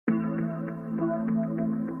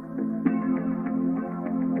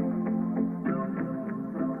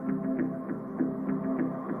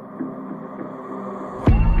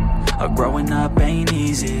Growing up ain't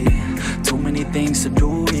easy. Too many things to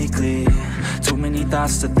do weekly. Too many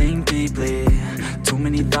thoughts to think deeply. Too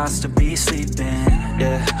many thoughts to be sleeping.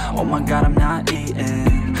 Yeah, oh my God, I'm not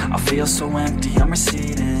eating. I feel so empty, I'm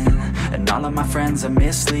receding. And all of my friends are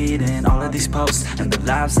misleading. All of these posts and the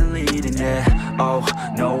lives they're leading. Yeah, oh,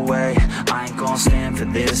 no way, I ain't gonna stand for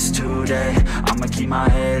this today. I'ma keep my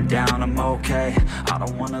head down, I'm okay. I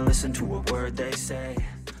don't wanna listen to a word they say.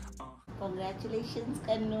 Congratulations,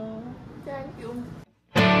 Kannu. Thank you.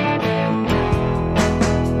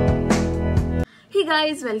 Hey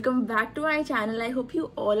guys, welcome back to my channel. I hope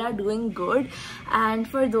you all are doing good, and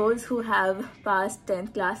for those who have passed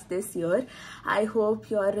 10th class this year, I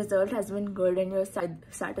hope your result has been good and you're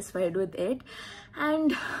satisfied with it.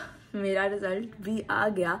 And मेरा result भी आ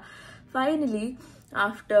गया finally.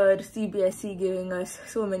 After CBSE giving us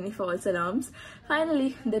so many false alarms,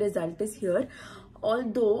 finally the result is here.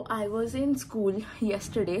 Although I was in school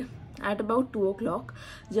yesterday at about 2 o'clock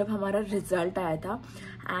जब हमारा result आया था,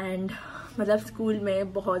 and मतलब school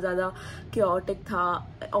में बहुत ज़्यादा chaotic था.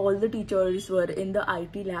 All the teachers were in the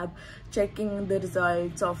IT lab checking the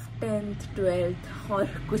results of 10th, 12th और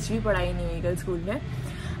कुछ भी पढ़ाई नहीं हुई कल स्कूल में.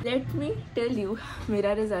 Let me tell you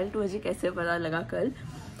मेरा रिजल्ट मुझे कैसे पता लगा कल.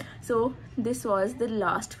 So this was the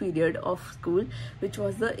last period of school, which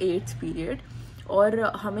was the 8th period. और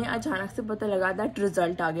हमें अचानक से पता लगा दैट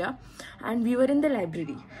रिजल्ट आ गया, and we were in the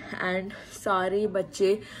library and सारे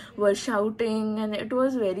बच्चे वर shouting and it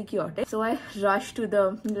was very chaotic. So I rush to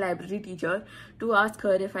the library teacher to ask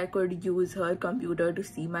her if I could use her computer to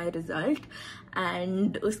C my result.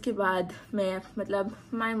 And उसके बाद मैं मतलब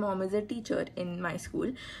my mom is a teacher in my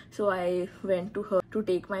school, so I went to her to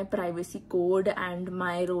take my privacy code and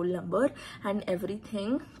my roll number and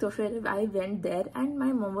everything. तो फिर I went there and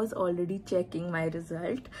my mom was already checking my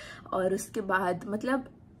result. और उसके बाद मतलब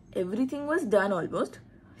everything was done almost.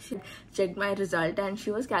 She checked my result and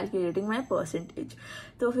she was calculating my percentage.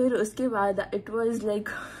 तो फिर उसके बाद it was like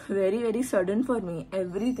very sudden for me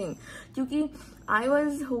everything, क्योंकि I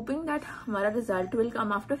was hoping that हमारा result will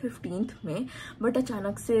come after 15th में, but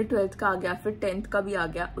अचानक से 12th का आ गया, फिर 10th का भी आ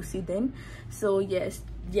गया उसी दिन. So yes,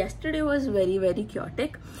 yesterday was very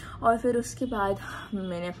chaotic. और फिर उसके बाद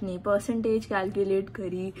मैंने अपनी percentage calculate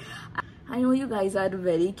करी. I know you guys are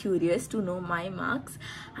very curious to know my marks,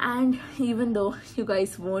 and even though you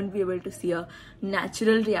guys won't be able to see a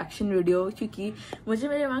natural reaction video क्योंकि मुझे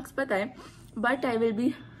मेरे marks पता है, but I will be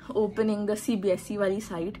opening the CBSE वाली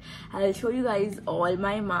site. I'll show you guys all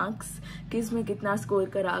my marks, किस में कितना score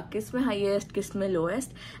करा, किस में highest, किस में lowest,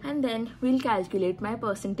 and then we'll calculate my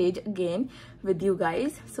percentage again with you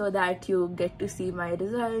guys so that you get to see my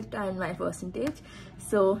result and my percentage.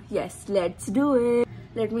 So yes, let's do it.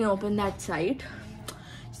 Let me open that site.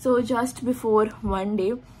 So just before one day,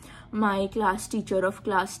 my class teacher of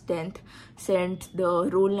class 10th sent the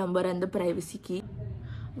roll number and the privacy key.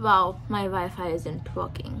 Wow, my Wi-Fi isn't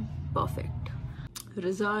working. Perfect.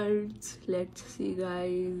 Results. Let's see,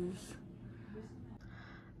 guys.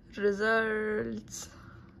 Results.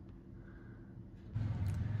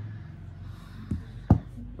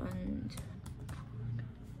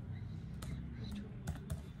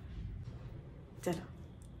 चलो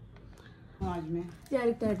आज में यार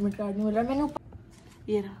इतना admit card नहीं मिल रहा. मैंने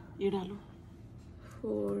ये डालो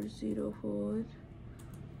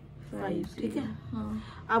 4045. ठीक है. हाँ,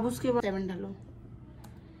 अब उसके बाद 7 डालो.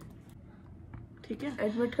 ठीक है.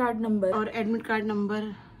 एडमिट कार्ड नंबर और एडमिट कार्ड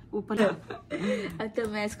नंबर ऊपर. अच्छा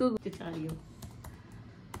मैं इसको दिखा रही हूँ.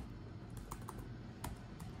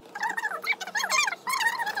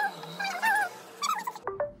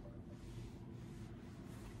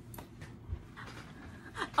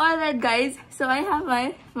 Alright guys, so I have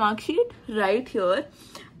my mark sheet right here,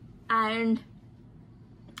 and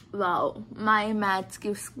wow, my maths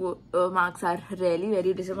marks are really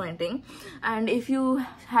very disappointing. And if you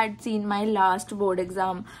had seen my last board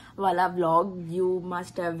exam wala vlog, you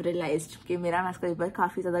must have realized कि मेरा maths का paper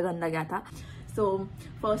काफी ज़्यादा गंदा गया था. So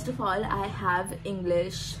first of all, I have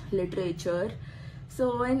English literature. So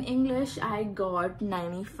in English I got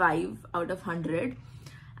 95 out of 100.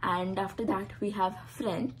 And after that we have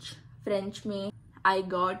French में I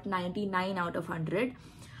got 99 out of 100.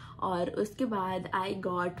 और उसके बाद I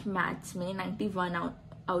got maths में 91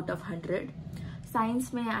 out of 100. Science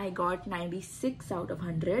में I got 96 out of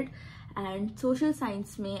 100. And social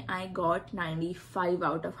science में I got 95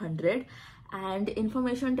 out of 100. And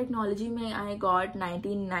information technology में I got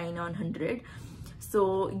 99 on 100. So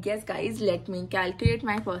yes guys, let me calculate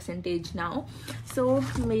my percentage now. So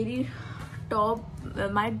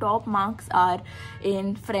my top marks are in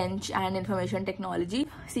French and information technology.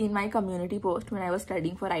 seen my community post when I was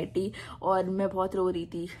studying for IT और मैं बहुत रो रही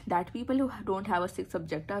थी that people who don't have a 6th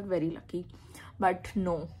subject are very lucky, but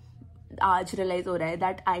no, आज realize हो रहा है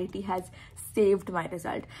that IT has saved my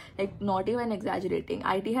result, like not even exaggerating,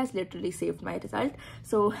 IT has literally saved my result.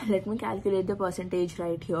 So let me calculate the percentage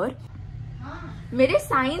right here. मेरे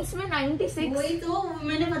science में 96, वही तो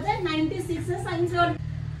मैंने बताया 96 है साइंस में,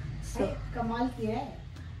 so कमाल किया है.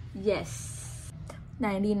 yes,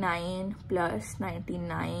 99 plus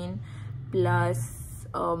 99 plus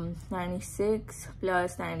 96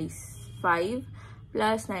 plus 95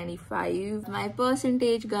 plus 95. My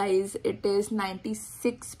percentage, guys, it is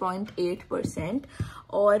 96.8%,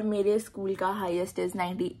 और मेरे स्कूल का highest is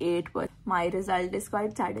 98%. My result is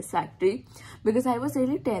quite satisfactory because I was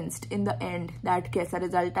really tensed in the end that कैसा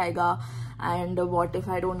result आएगा and what if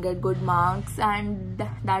I don't get good marks, and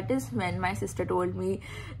that is when my sister told me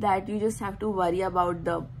that you just have to worry about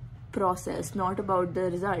the process, not about the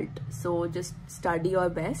result, so just study your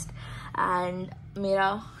best. And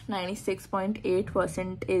मेरा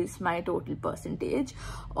 96.8% is my total percentage,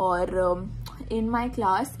 और in my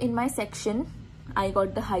class, in my section, I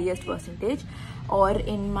got the highest percentage, or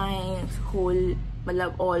in my whole,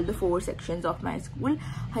 मतलब all the 4 sections of my school,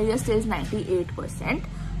 highest is 98%.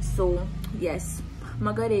 So yes,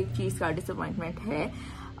 मगर एक चीज़ का disappointment है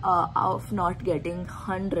of not getting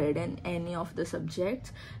 100 in any of the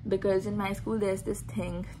subjects, because in my school there's this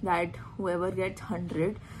thing that whoever gets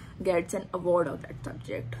 100 gets an award of that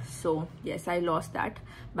subject. So yes, I lost that,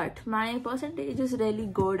 but my percentage is really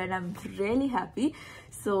good and I'm really happy.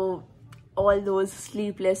 So all those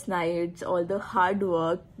sleepless nights, all the hard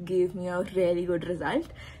work gave me a really good result.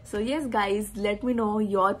 So yes guys, let me know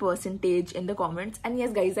your percentage in the comments. And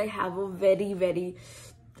yes guys, I have a very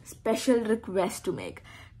special request to make.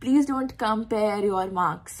 Please don't compare your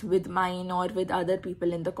marks with mine or with other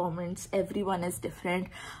people in the comments. Everyone is different.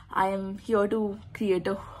 I am here to create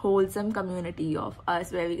a wholesome community of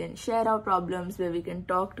us where we can share our problems, where we can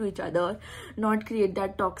talk to each other, not create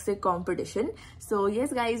that toxic competition. So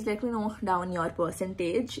yes guys, let me know down your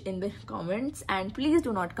percentage in the comments, and please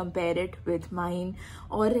do not compare it with mine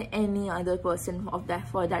or any other person of that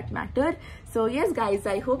for that matter. So yes guys,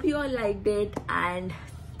 I hope you all liked it, and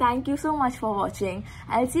thank you so much for watching.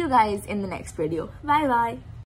 I'll see you guys in the next video. Bye bye.